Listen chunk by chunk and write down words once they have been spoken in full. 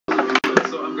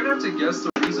have to guess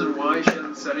the reason why she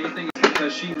hasn't said anything is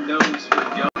because she knows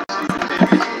young Super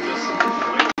Babies will just follow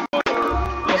her.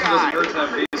 It also doesn't hurt to have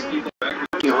famous people back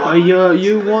here. Oh, yeah,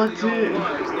 you want to?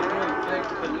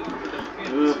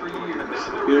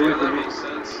 Get away from me.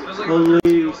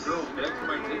 Police.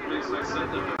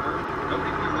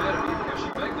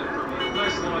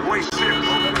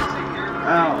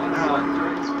 Ow,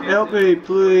 ow. Help me,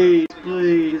 please,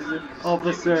 please,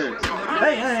 officer.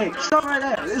 Hey, hey, stop right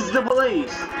there. This is the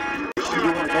police.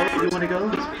 You wanna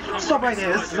go? Stop right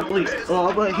there. This is the police.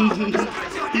 Oh, but he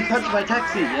punched my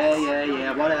taxi.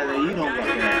 Yeah, whatever. You don't want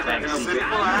that taxi.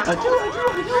 I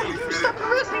do. Stop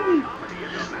arresting me.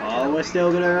 Oh, we're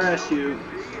still gonna arrest you.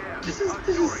 This is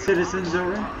citizens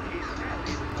arrest.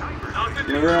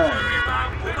 You're right.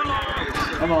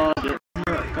 Come on, get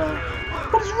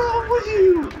What's wrong with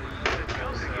you?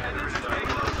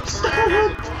 Stop!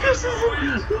 This isn't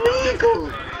legal!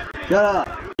 Shut up!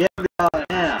 Get in the car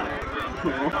now!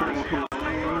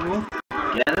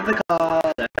 Get in the car,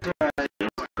 that's right, get in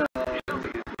the car.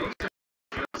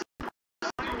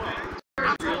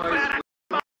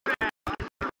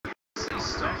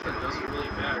 Stuff that doesn't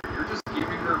really matter. You're just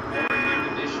giving her more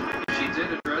ammunition. If she did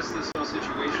address this whole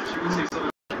situation, she would say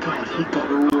something like, God, he got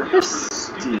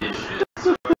arrested.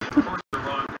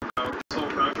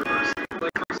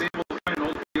 Like, for example, find an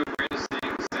old video of Miranda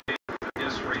saying, I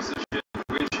guess, racist shit,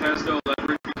 which has no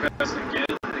leverage because, again,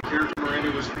 the character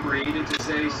Miranda was created to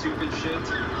say stupid shit.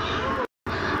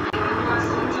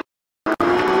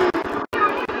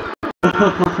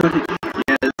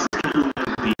 Yes, it's gonna be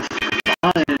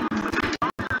fun.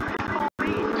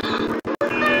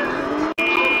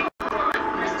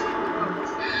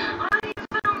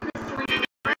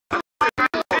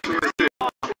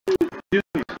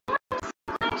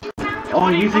 Oh,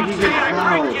 you think you can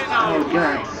help? Oh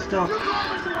God, stop.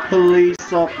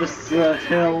 Police officer,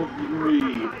 help me.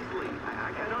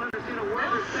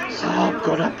 So I'm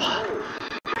gonna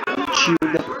punch you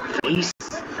in the face.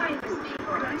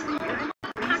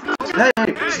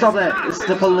 Hey, stop that. It's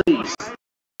the police.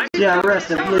 Yeah, arrest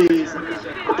him, please.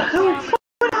 What the hell?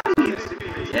 What are you?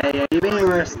 Yeah, you've been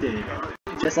arrested.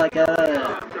 Just like guy.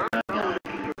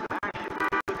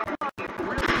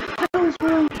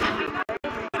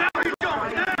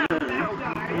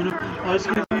 I was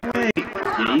gonna run away.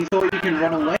 Yeah, you thought you can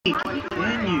run away,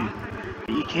 can you?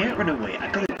 But you can't run away.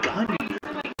 I got a gun.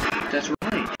 That's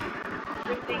right.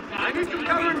 I need some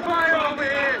cover fire over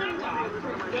here.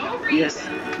 Yes.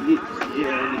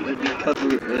 Yeah,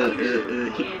 cover.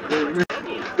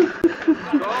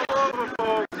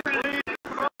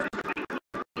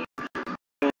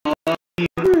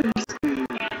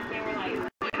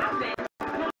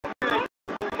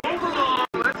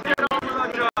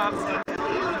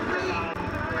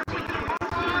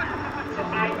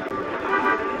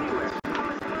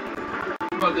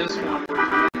 About this one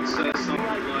where it says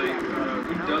something like,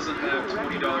 who doesn't have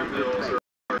 $20 bills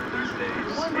or these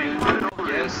days? And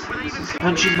yes, this is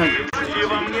Punching my.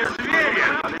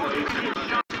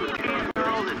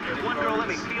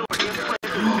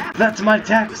 That's my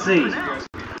taxi!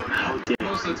 How dare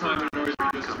you? most of the time it annoys me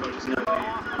just as much as anything.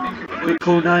 We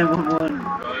call 911.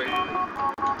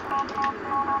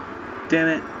 Damn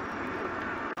it.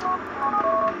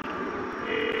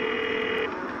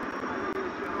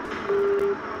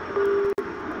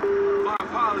 My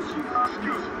apologies.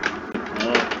 Excuse me.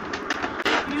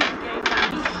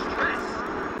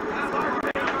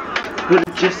 Go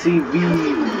to Jesse V.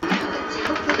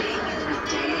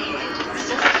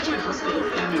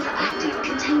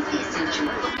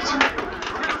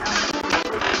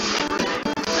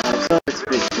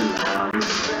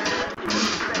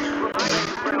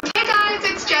 Hey guys,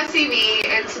 it's Jessie V,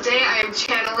 and today I am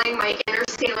channeling my inner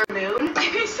Sailor Moon.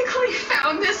 I basically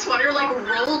found this sweater like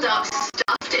rolled up,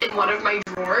 stuffed in one of my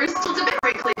drawers. So it's a bit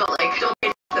wrinkly, but like, don't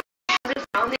get I haven't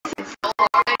found this in so long.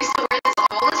 I used to wear this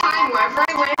all the time wherever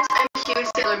I went. I'm a huge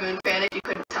Sailor Moon fan, if you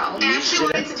couldn't tell. I actually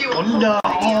wanted to do a whole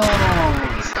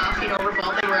video stuff, you know,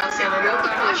 revolving around Sailor Moon,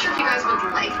 but I'm not sure if you guys would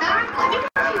like that. Let me know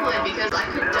if you would, because I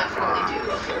could definitely do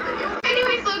a full video.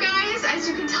 Anyways, though guys, as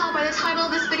you can tell by the title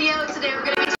of this video, today we're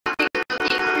going to be talking about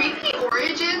the creepy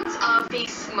origins of the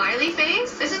smiley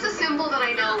face. This is a symbol that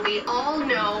I know we all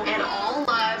know and all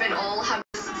love and all have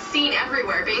seen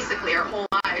everywhere, basically, our whole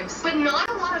lives. But not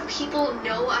a lot of people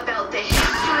know about the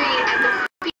history and the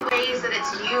creepy ways that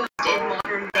it's used in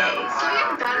modern day. So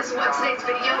yeah, that is what today's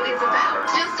video is about.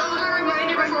 Just a little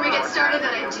reminder before we get started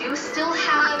that I do still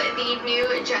have the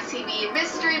new Jessie V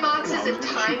mystery boxes in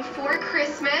time for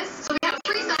Christmas. So we have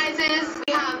 3 sizes.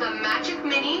 We have the Magic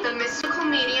Mini, the Mystical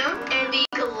Medium, and the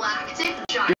Galactic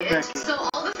Giant. So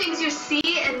all the things you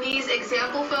see in these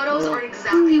example photos photos aren't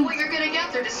exactly what you're gonna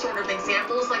get. They're just sort of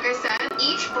examples, like I said.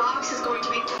 Each box is going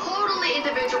to be totally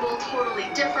individual, totally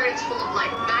different. It's full of like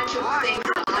magical things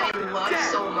that I love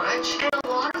so much. And a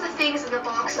lot of the things in the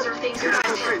boxes are things you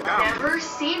guys have never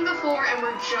seen before and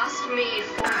were just made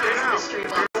for these mystery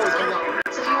boxes alone.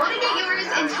 So if you want to get yours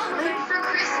in time for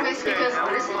Christmas, because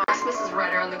honestly Christmas is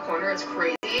right around the corner, it's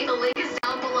crazy. The link is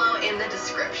down below in the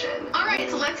description. Alright,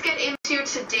 so let's get into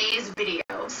today's video.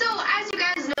 So as you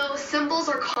guys know, symbols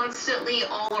are constantly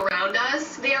all around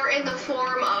us. They are in the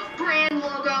form of brand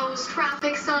logos,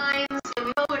 traffic signs,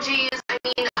 emojis. I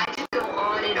mean, I could go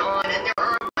on, and there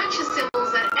are a bunch of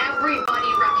symbols that everybody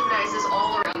recognizes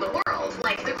all around the world,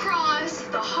 like the cross,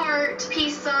 the heart,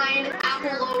 peace sign,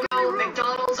 Apple logo,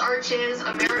 McDonald's arches,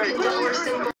 American dollar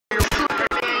symbol,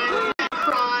 Superman,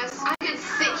 cross. I could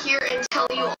sit here and tell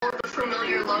you all the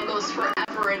familiar logos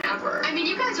forever and ever. I mean,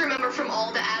 you guys remember from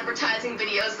all the advertising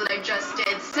videos that I just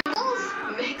did, symbols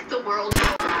make the world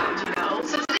go round, you know?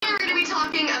 So today we're going to be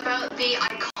talking about the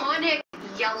iconic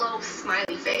yellow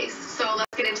smiley face. So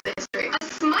let's get into the history. A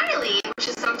smiley, which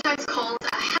is sometimes called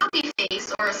a happy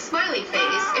face or a smiley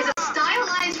face, is a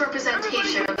stylized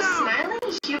representation of a smiling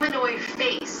humanoid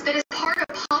face that is part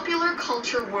of popular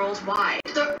culture worldwide.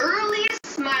 The earliest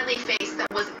smiley face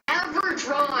that was ever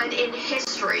drawn in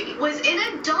history was in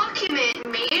a document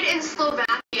made in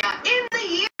Slovakia in the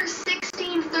year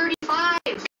 1635.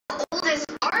 The oldest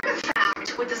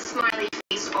artifact with a smiley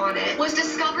face on it was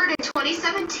discovered in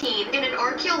 2017 in an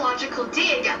archaeological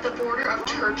dig at the border of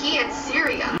Turkey and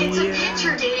Syria. It's a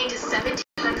picture dating to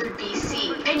 1700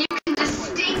 BC, and you can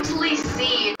distinctly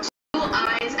see two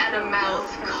eyes and a mouth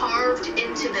carved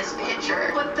into this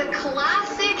picture. But the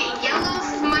classic yellow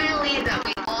smiley that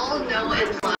we all know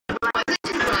and love wasn't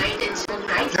designed until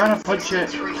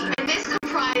 1963. And this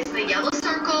comprised the yellow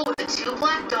circle with the two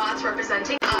black dots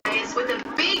representing eyes, with a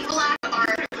big black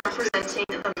arc representing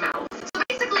the mouth. So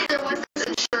basically there was this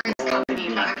insurance company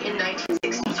back in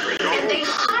 1963, and they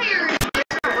hired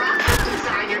this graphic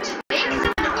designer to make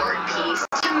an art piece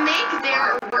to make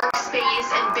their workspace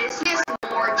and business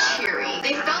more cheery.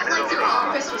 They felt like their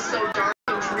office was so dark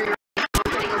and dreary,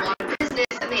 getting a lot of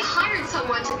business, and they hired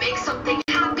someone to make something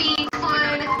happy,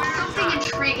 fun, something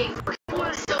intriguing for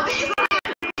people. So they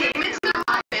came into their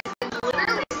office and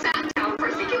literally sat down for,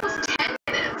 I think it was 10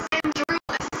 minutes, and drew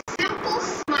a simple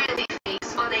smiley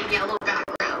face on a yellow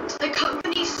background. The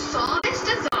company saw this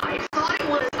design, thought it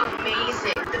was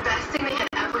amazing, the best thing they had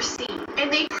ever seen,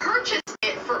 and they purchased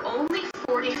it for only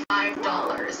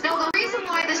 $45. Now, the reason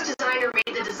why this designer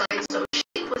made the design so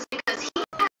cheap was because he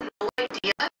had no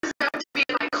idea it was about to be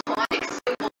an iconic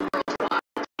symbol worldwide.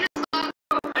 He just thought,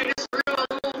 oh, I just drew a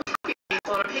little happy face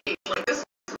on a page, like this.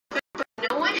 But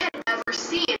no one had ever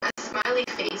seen a smiley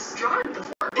face drawn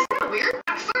before. Isn't that weird?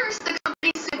 At first, the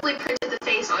company simply printed the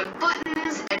face on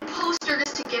buttons and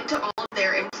posters to give to all of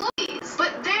their employees.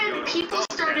 But then people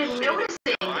started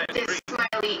noticing this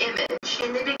smiley image,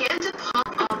 and they began to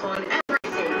pop up on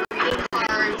everything. Greeting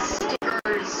cards,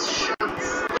 stickers, shirts,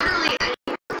 literally any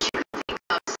merch you could think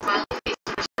of, smiley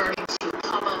faces were starting to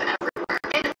pop up everywhere.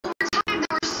 And over time,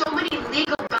 there were so many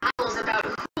legal battles about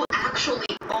who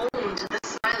actually owned the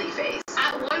smiley face.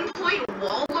 At one point,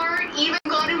 Walmart even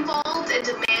got involved and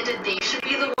demanded they should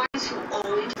be the ones who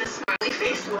owned the smiley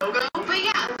face logo. But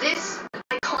yeah, this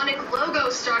iconic logo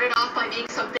started off by being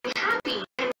something happy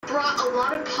and brought a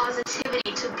lot of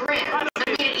positivity to brands. I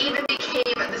mean, it even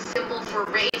became the symbol for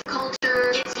rave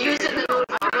culture. It's used in the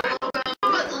Madonna logo,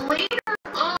 but later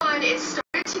on, it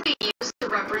started to be used to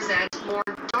represent more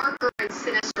darker and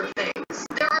sinister things.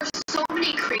 There are so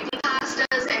many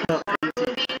creepypastas and horror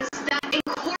movies that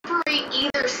incorporate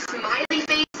either smiley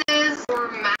faces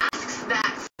or masks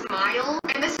that smile,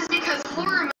 and this is because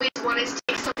horror movies wanted to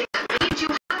take something that made you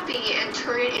happy and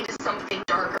turn it into something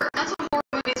darker. That's what horror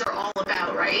movies are all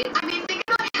about, right? I mean, think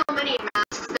about how many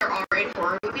masks there are in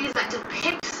horror movies that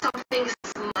depict something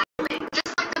smiling,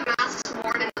 just like the masks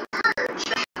worn in The Purge,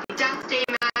 the Happy Death Day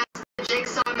mask, the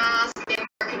Jigsaw mask, the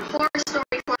American Horror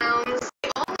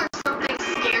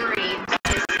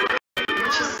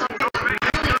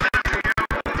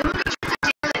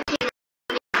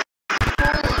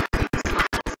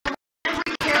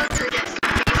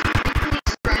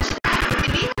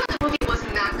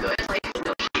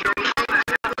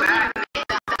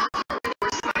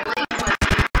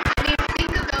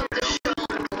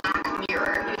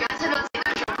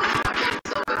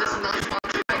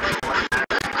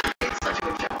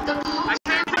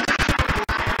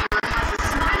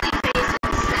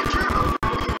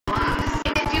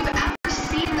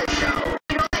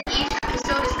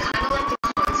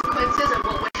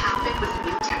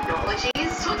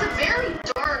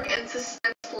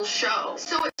whole show.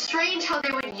 So it's strange how they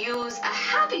would use a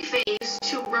happy face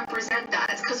to represent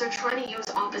that. It's because they're trying to use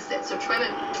opposites. They're trying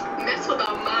to mess with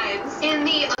our minds. In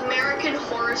the American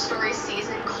Horror Story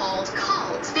season called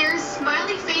Cult, there's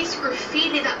smiley face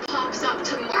graffiti that pops up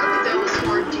to mark those who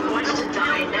are doomed to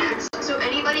die next. So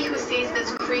anybody who sees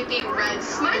this creepy red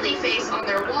smiley face on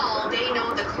their wall, they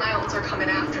know the clowns are coming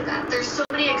after them. There's so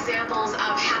many examples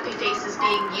of happy faces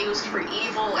being used for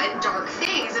evil and dark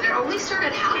things, and it only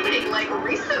started happening like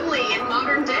recently in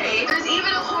modern day. There's even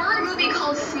a horror movie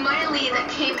called Smiley that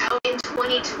came out in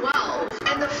 2012,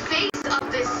 and the face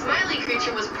of this smiley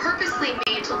creature was purposely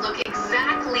made to look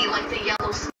exactly like the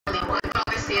yellow smiley one.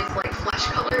 Obviously it's like flesh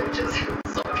color, which is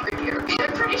so much creepier. And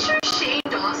I'm pretty sure Shane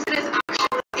Dawson is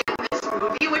actually in this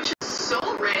movie, which is so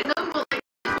random, but like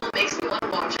it makes me want to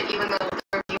watch it even though the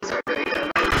reviews are very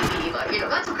good. But you know,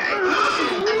 that's okay. I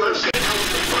love Shane. I will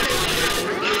support it even if the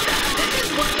reviews bad. This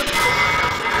is what the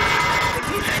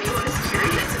if anyone is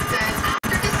curious, it says,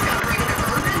 after discovering an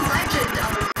urban legend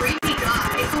of a creepy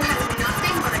guy who has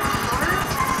nothing but a carved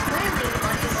smiley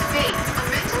on his face, a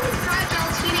mentally fragile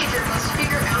teenager must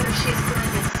figure out if she's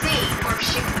going insane or if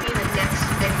she could be the next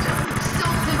victim. So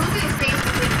the movie is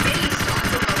basically based off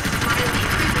of a smiley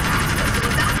creepypasta. So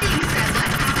with that being said,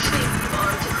 let's actually move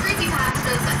on to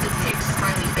creepypastas that depict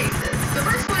smiley faces. The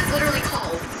first one is literally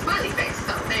called Smiley Face,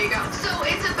 so there you go. So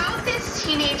it's about this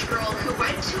teenage girl who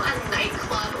went to a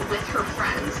nightclub with her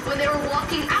friends. When they were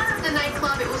walking out of the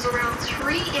nightclub, it was around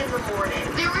 3 in the morning.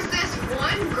 There was this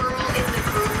one girl in the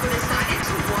group who decided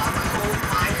to walk home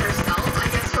by herself. I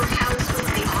guess her house was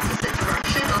the opposite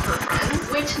direction of her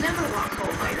friends, which never walk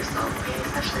home by yourself, okay?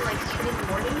 Especially like 3 in the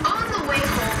morning. On the way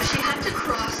home, she had to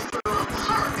cross through a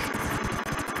park.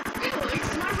 Alex,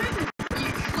 my ribbon. You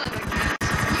clever cat.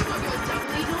 You want your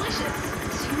doubly delicious.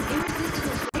 2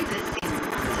 irresistible flavors in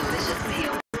one delicious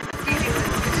meal.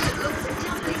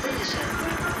 Doubly delicious.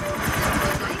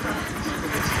 Double flavor,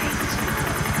 double taste.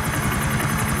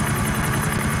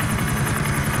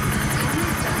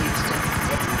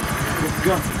 Let's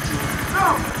go.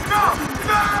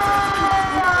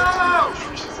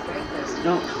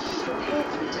 No.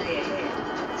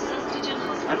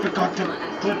 I forgot to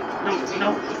put. No.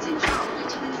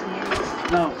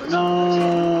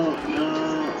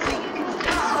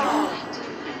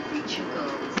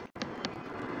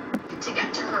 To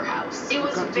get to her house. It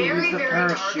was very, very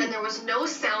dark, and there was no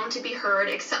sound to be heard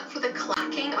except for the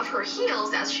clacking of her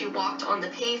heels as she walked on the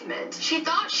pavement. She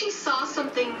thought she saw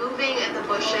something moving in the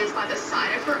bushes by the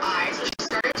side of her eyes, so she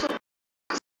started to walk.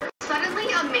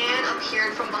 Suddenly, a man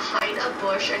appeared from behind a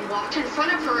bush and walked in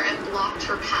front of her and blocked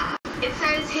her path. It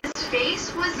says his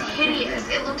face was hideous.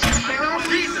 It looked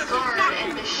terribly scarred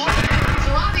and misshapen.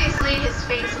 So obviously, his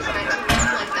face was meant to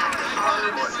look like that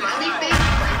carved smiley face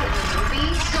like in the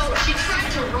movie. So she tried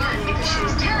to run because she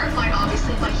was terrified,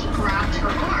 obviously, but he grabbed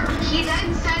her arm. He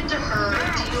then said to her,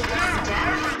 "Do you want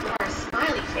death or a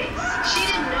smiley face?" She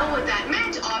didn't know what that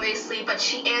meant, obviously, but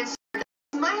she answered,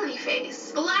 smiley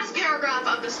face. The last paragraph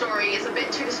of the story is a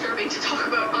bit too disturbing to talk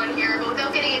about on here, but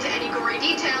without getting into any gory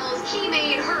details, he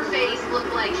made her face look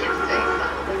like his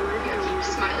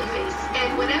face, smiley face.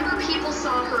 And whenever people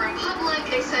saw her in public,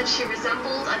 they said she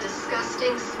resembled a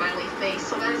disgusting smiley face,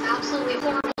 so that is absolutely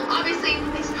horrible. Obviously,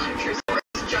 it's not a true story,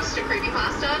 it's just a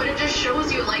creepypasta, but it just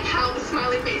shows you like how the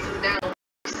smiley face is now a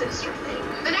sinister thing.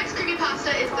 The next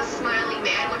creepypasta is the Smiley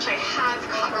Man, which I have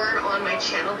covered on my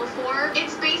channel before.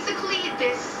 It's basically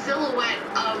this silhouette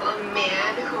of a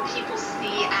man who people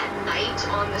see at night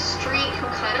on the street who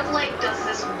kind of like does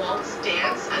this waltz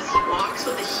dance as he walks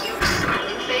with a huge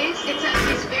smiling face. It says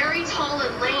he's very tall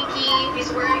and lanky,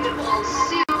 he's wearing an old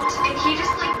suit, and he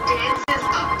just like dances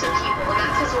up to people, and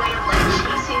that's his way of like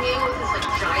chasing you with his like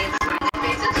giant smiley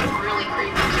face. It's really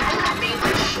creepy. People have made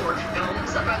like short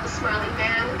films about the Smiley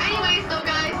Man. Anyways though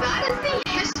guys, that is the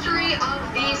history of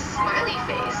the smiley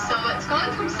face. So it's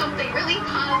gone from something really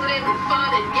positive and fun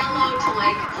and yellow to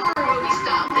like horror movie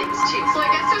style things too. So I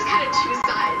guess there's kind of 2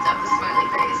 sides of the smiley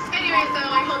face. Anyways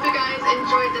though, I hope you guys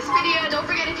enjoyed this video. Don't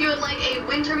forget if you would like a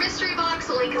winter mystery box,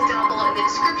 the link is down below in the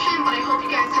description. But I hope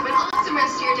you guys have an awesome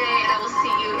rest of your day, and I will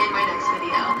see you in my next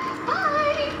video. Bye!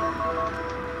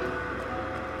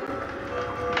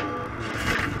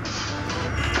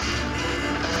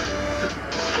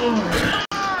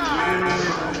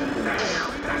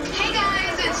 Hey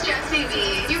guys, it's Jessie V.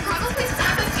 You probably saw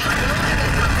the title and the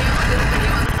thumbnail of this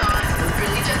video and thought,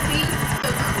 really Jessie? The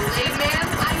Kool-Aid Man?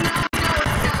 I know, it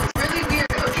sounds really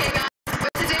weird, okay guys? But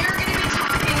today we're going to be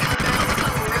talking about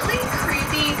some really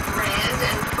creepy brand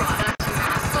and product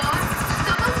mascots.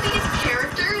 Some of these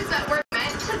characters that were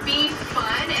meant to be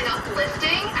fun and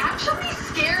uplifting actually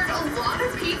scared a lot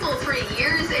of people for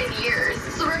years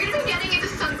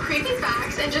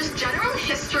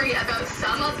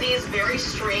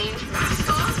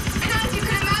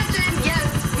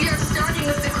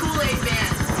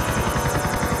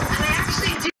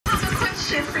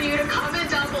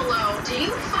you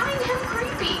find him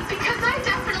creepy? Because I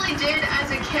definitely did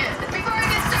as a kid. Before I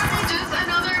get started, just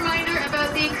another reminder about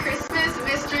the Christmas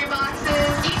mystery boxes.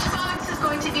 Each box is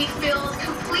going to be filled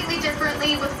completely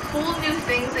differently with cool new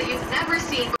things that you've never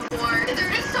seen before. They're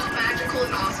just so magical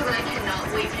and awesome, and I cannot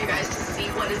wait for you guys to see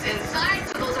what is inside,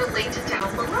 so those are linked down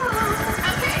below.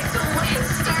 Okay, so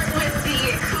let's start with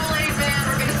the Kool-Aid Man.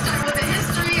 We're going to start with the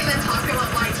history and then talk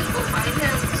about why people find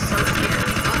him so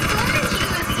scary. Before he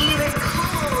was even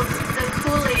called the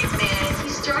Kool-Aid Man, he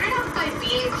started out by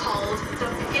being called the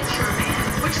Pitcher Man,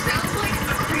 which sounds like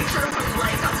a creature from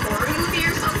like a horror movie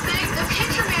or something. The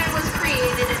Pitcher Man was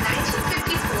created in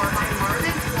 1954 by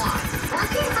Marvin Plotz.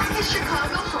 Working from his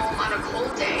Chicago home on a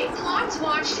cold day, Plotz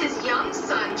watched his young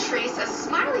son trace a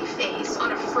smiley face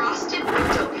on a frosted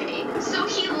window pane. So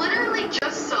he literally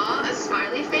just saw a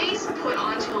smiley face put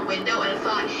onto a window and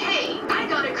thought, hey, I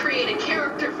gotta create a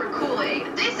character for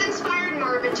Kool-Aid. This inspired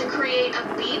Marvin to create a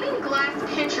beaming glass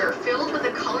pitcher filled with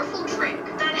a colorful drink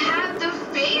that had the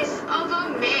face of a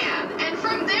man. And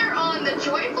from there on, the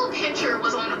joyful pitcher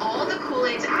was on all the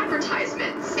Kool-Aid's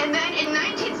advertisements. And then in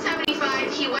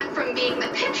 1975, he went from being the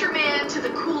Pitcher Man to the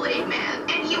Kool-Aid Man.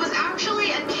 And he was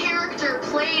actually a character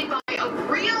played by a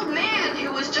real man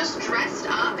who was just dressed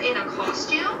up in a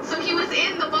costume. So he was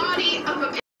in the body of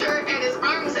a pitcher and his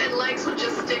arms and legs would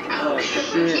just stick out. Oh,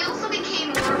 shit. He also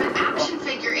became more of an action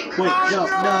figure in Wait, no,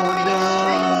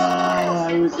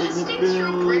 I was in the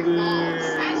building.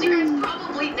 As you guys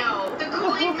probably know, the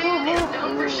Kool-Aid Man is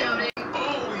known for shouting,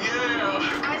 "Oh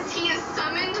yeah!" as he is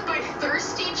summoned by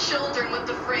thirsty children with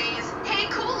the phrase, "Hey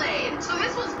Kool-Aid!" So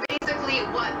this was basically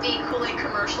what the Kool-Aid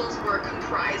commercials were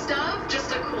comprised of,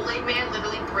 just a Kool-Aid Man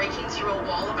literally breaking through a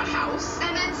wall of a house.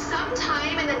 And then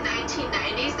sometime in the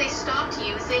 1990s, they stopped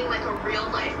using like a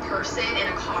real-life person in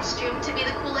a costume to be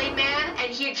the Kool-Aid Man,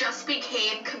 and he just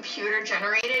became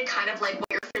computer-generated, kind of like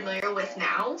what you're familiar with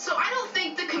now. So I don't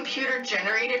think the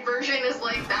computer-generated version is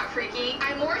like that freaky.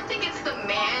 I more think it's the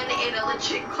man in a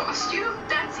legit costume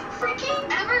that's freaky.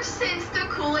 Ever since the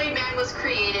Kool-Aid Man was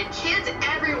created, kids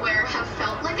everywhere have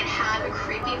felt like it had a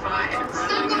creepy vibe.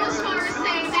 Some go as far as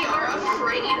saying they are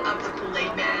afraid of the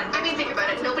Kool-Aid Man. I mean, think about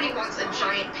it. Nobody wants a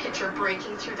giant pitcher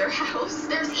breaking through their house.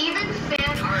 There's even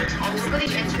fan art all over the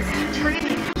internet turning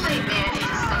the Kool-Aid Man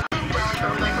into something dark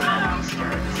or like a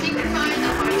monster. So you can find a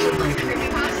bunch of like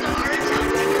creepypasta art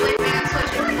of the Kool-Aid Man, so I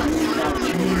feel like a lot of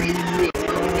people are in the same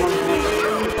boat thinking he's a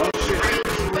little strange.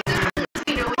 But then let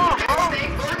me know what you guys think.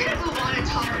 We're gonna move on and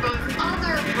talk about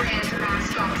other brand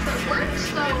mascots that weren't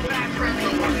so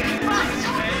friendly looking. Let's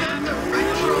talk about the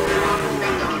retro Ronald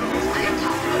McDonald. I have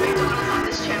talked about McDonald's on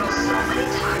this channel so many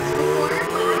times before, but I don't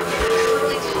think I've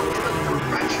really talked about the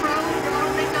retro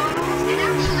Ronald McDonald. And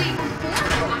actually, before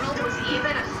Ronald was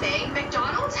even a thing,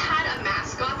 McDonald's had a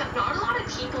mascot that not a lot of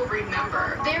people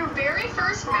remember. Their very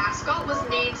first mascot was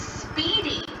named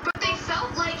Speedy, but they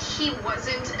felt like he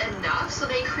wasn't enough, so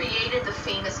they created the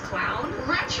famous clown.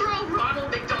 Retro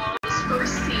Ronald McDonald was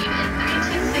first seen in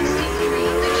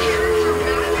 1963. The character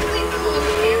magically pulled a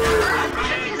hamburger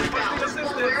out of his belt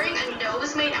while wearing a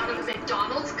nose made out of a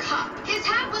McDonald's cup. His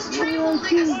hat was trimmed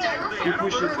holding a styrofoam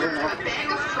burger, a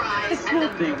bag of fries, and a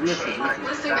milkshake.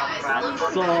 Listen guys,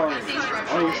 look at these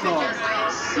retro images. I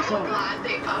am so glad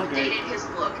they updated his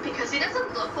look because he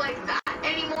doesn't look like that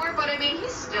anymore, but I mean,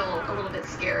 he's still a little bit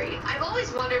scary. I've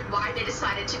always wondered why they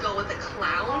decided to go with a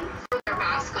clown for their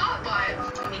mascot, but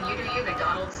I mean, you do you,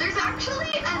 McDonald's. There's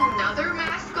actually another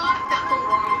mascot that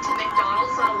belonged to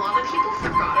McDonald's that a lot of people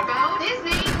forgot about. His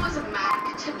name was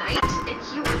Mac Tonight, and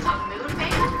he was a moon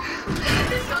man.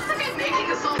 This sounds like I'm making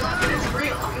this all up, but it's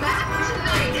real. Mac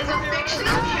Tonight is a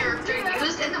fictional character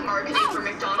used in the marketing for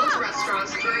McDonald's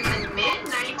restaurants during the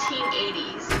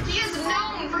mid-1980s. He is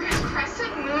known for his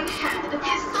crescent moon head,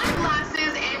 his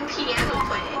sunglasses, and piano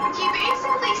playing. He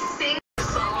basically sings a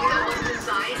song that was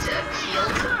designed to appeal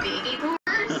to baby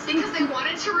boomers because they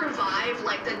wanted to revive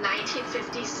like the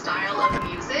 1950s style of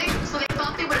music, so they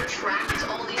thought they would attract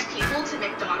all these people to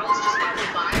McDonald's just by the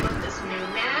vibe of this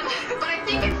moon man. But I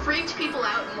think it freaked people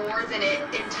out more than it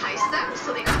enticed them,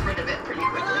 so they got rid of it pretty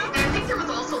quickly. And I think there was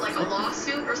also like a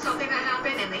lawsuit or something that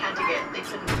happened, and they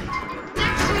couldn't continue.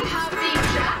 Next we have the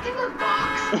Jack in the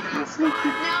Box mascot.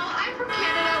 Now, I'm from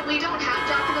Canada, we don't have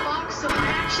Jack in the Box, so I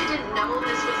actually didn't know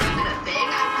this was even a thing.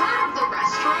 I've heard of the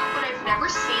restaurant, but I've never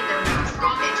seen their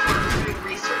mascot until I was doing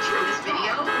research for this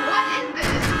video. What is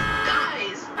this?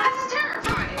 Guys, this is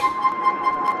terrifying.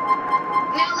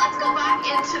 Now, let's go back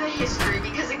into the history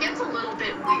because it gets a little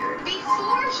bit weird.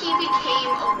 Before he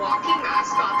became a walking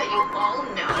mascot that you all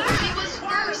know, he was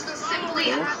first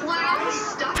simply a clown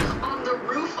stuck on the the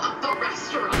roof of the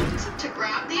restaurant to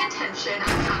grab the attention of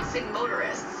passing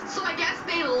motorists. So I guess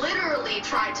they literally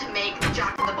tried to make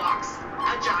Jack in the Box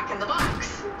a Jack in the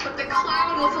Box. But the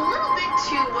clown was a little bit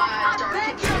too dark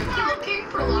and spooky looking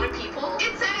for a lot of people.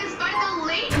 It says by the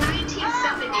late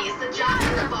 1970s, the Jack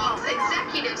in the Box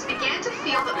executives began to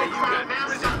feel that the clown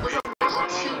mascot was a little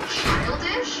too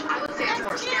childish. I would say it's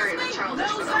more scary than childish,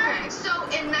 but okay. So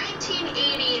in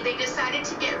 1980, they decided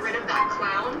to get rid of that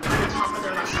clown at the top of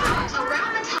the restaurant.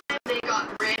 Around the time they got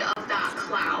rid of that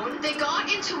clown, they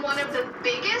got into one of the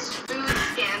biggest food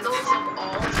scandals of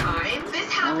all time. This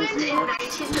happened in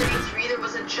 1933. There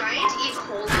was a giant E.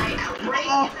 coli outbreak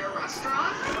in their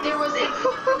restaurant. There was a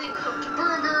poorly cooked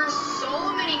burger.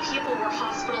 So many people were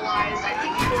hospitalized. I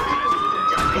think 4 people even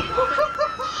died.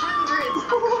 Hundreds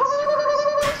of customers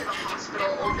went to the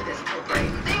hospital over this outbreak.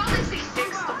 They obviously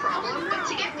fixed the problem, but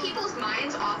to get people's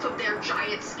minds off of their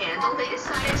giant scandal, they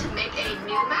decided to make a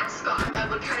new mascot that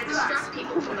would kind of distract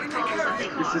people from the problems that they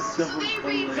caused. So they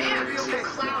revamped the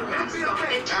clown mascot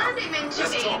and turned him into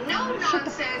a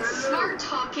no-nonsense,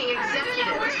 smart-talking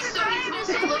executive. So he's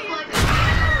supposed to look like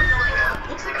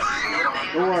looks like a snowman.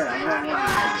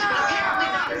 Apparently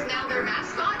that is now their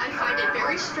mascot. I find it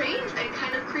very strange and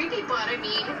kind of creepy, but I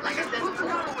mean, like I said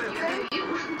before, you do you.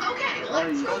 Okay,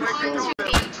 let's move on to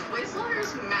the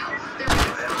Twizzlers mouth. Their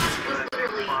mascot was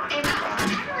literally a mouth.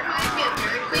 It kind of reminds me of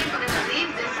Dairy Queen, but I believe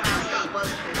this mascot was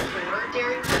before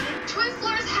Dairy Queen.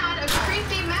 Twizzlers had a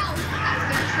creepy mouth as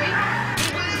their trademark.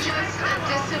 It was just a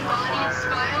disembodied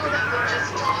smile that would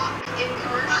just talk in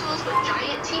commercials with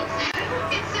giant teeth.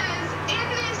 It says, in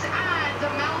this ad, the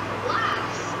mouth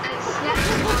laughs and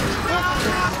snacks on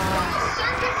Twizzlers while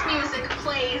circus music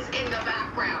plays in the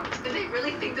background. Did they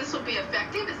really think this would be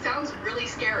effective? It sounds really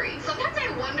scary. Sometimes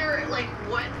I wonder, like,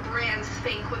 what brands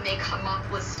think when they come up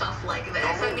with stuff like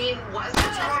this. I mean, was it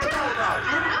effective? I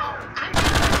don't know.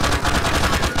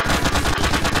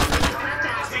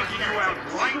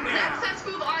 Let's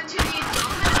move on to the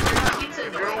Domino's Pizza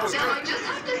Noise. Now, I just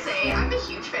have to say, I'm a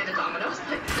huge fan of Domino's.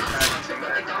 Like, not sponsored, but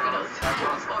like Domino's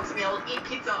sponsor me. I will eat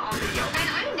pizza on video. And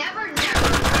I never knew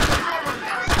that one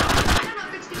mascot. I don't know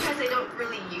if it's because they don't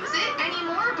really use it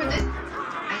anymore, but this...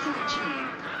 I can mention you.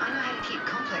 I know how to keep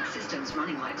complex systems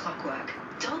running like clockwork.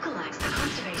 Dolgalax, the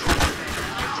constipation expert,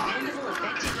 has dependable,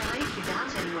 effective relief without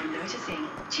anyone noticing.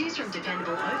 Choose from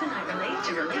dependable overnight relief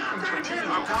to relief from 20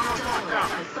 minutes. Dolgalax,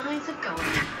 the science of going.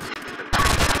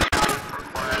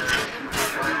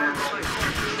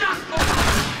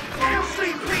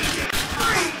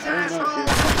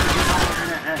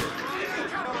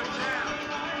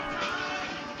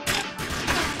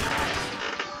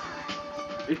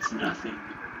 It's nothing.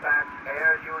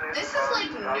 This is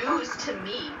like news to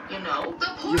me, you know? The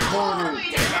poor His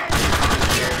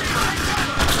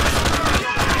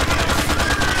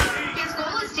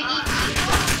goal is to eat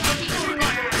people, but he can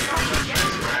never really get to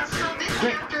it. So this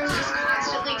character is just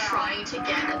constantly trying to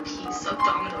get a piece of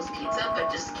Domino's pizza,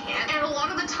 but just can't. And a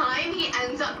lot of the time, he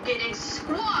ends up getting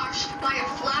squashed by a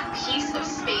flat piece of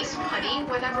space putty,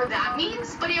 whatever that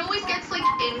means. But he always gets like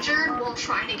injured while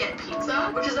trying to get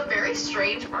pizza, which is a very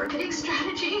strange marketing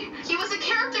strategy. He was a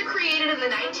character created in the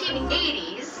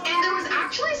 1980s, and there was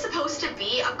actually supposed to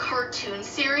be a cartoon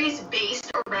series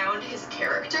based around his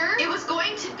character. It was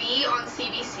going to be on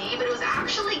CBC, but it was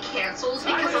actually canceled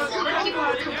because a lot of people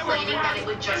were complaining that it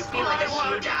would just be like a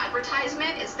huge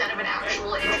advertisement instead of an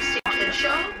actual interesting kid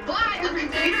show. But a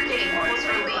computer game was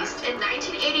released in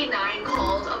 1989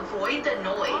 called Avoid the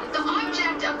Noid. The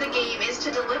object of the game is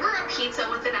to deliver a pizza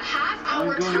within a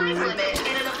half-hour time limit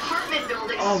in an apartment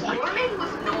building swarming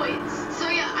with noids. So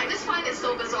yeah, I just find it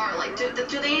so bizarre. Like, do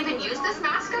they even use this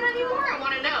mascot anymore? I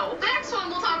want to know. The next one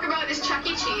we'll talk about is Chuck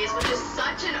E. Cheese, which is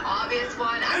such an obvious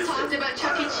one. I've talked about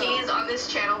Chuck E. Cheese on this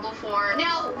channel before.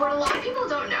 Now, what a lot of people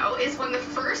don't know is when the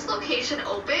first location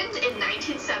opened in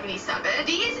 1977,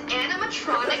 these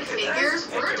animatronic figures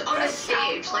weren't on a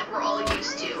stage like we're all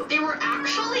used to. They were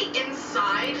actually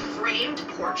inside framed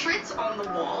portraits on the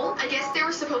wall. I guess they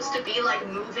were supposed to be like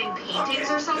moving paintings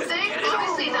or something.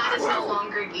 Obviously, that is no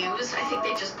longer used. I think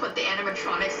they just put the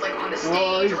animatronics like on a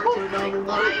stage or do like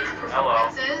live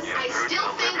performances. I still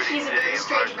think he's a very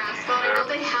strange mascot. I know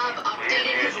they have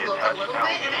updated his look a little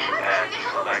bit, and it kind of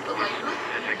helps, but like,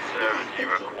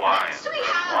 next we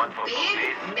have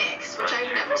Big Mix, which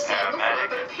I've never seen before,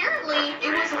 but apparently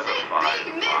it was a thing.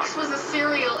 Big Mix was a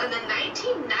cereal in the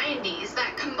 1990s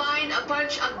that combined a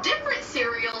bunch of different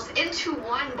cereals into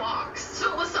one box.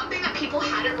 So it was something that people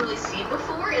hadn't really seen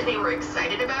before, and they were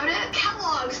excited about it.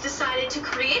 Kellogg's decided to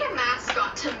create a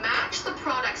mascot to match the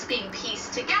products being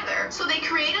pieced together. So they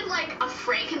created like a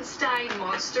Frankenstein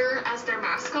monster as their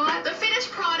mascot. The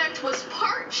finished product was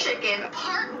part chicken,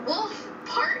 part wolf,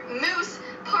 part moose,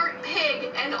 part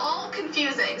pig, and all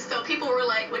confusing. So people were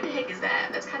like, what the heck is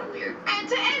that? That's kind of weird. And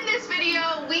to end this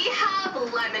video, we have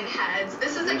lemon heads.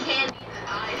 This is a candy that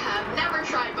I have never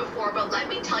tried before, but let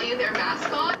me tell you, their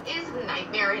mascot is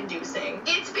nightmare-inducing.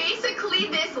 It's basically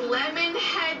this lemon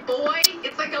head boy.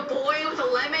 It's like a boy with a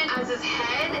lemon as his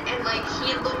head, and like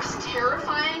he looks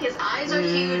terrifying. His eyes are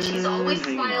huge. He's always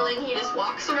smiling. He just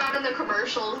walks around in the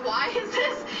commercials. Why is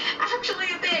this actually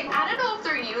a thing? I don't know if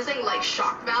they're using like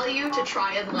shock value to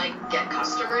try and like get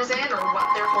customers in, or what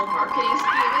their whole marketing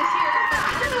scheme is here. But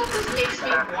I don't know if this makes me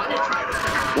want to try this.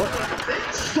 What?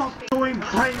 Stop doing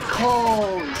prank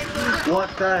calls! What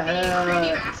the hell?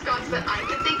 Any mascots that I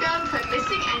can think of. If I'm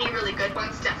missing any really good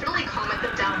ones, definitely comment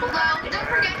them down below. And don't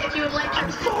forget, if you would like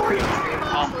to sorry.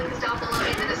 the link is down below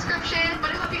in the description.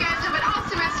 But I hope you guys have an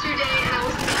awesome rest of your day, and I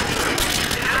will see you next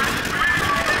time.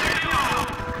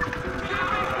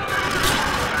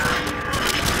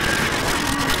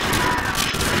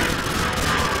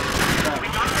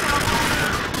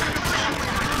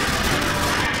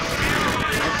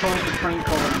 The prank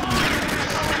call.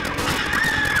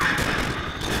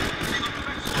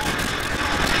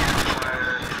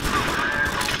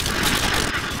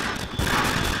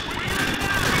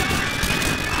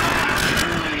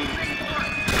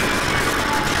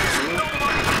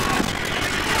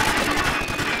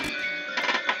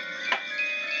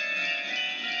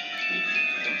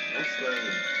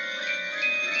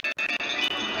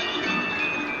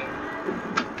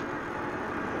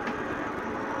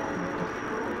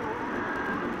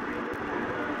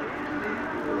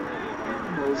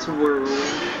 World.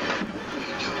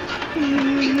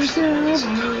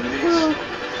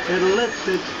 And let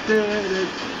the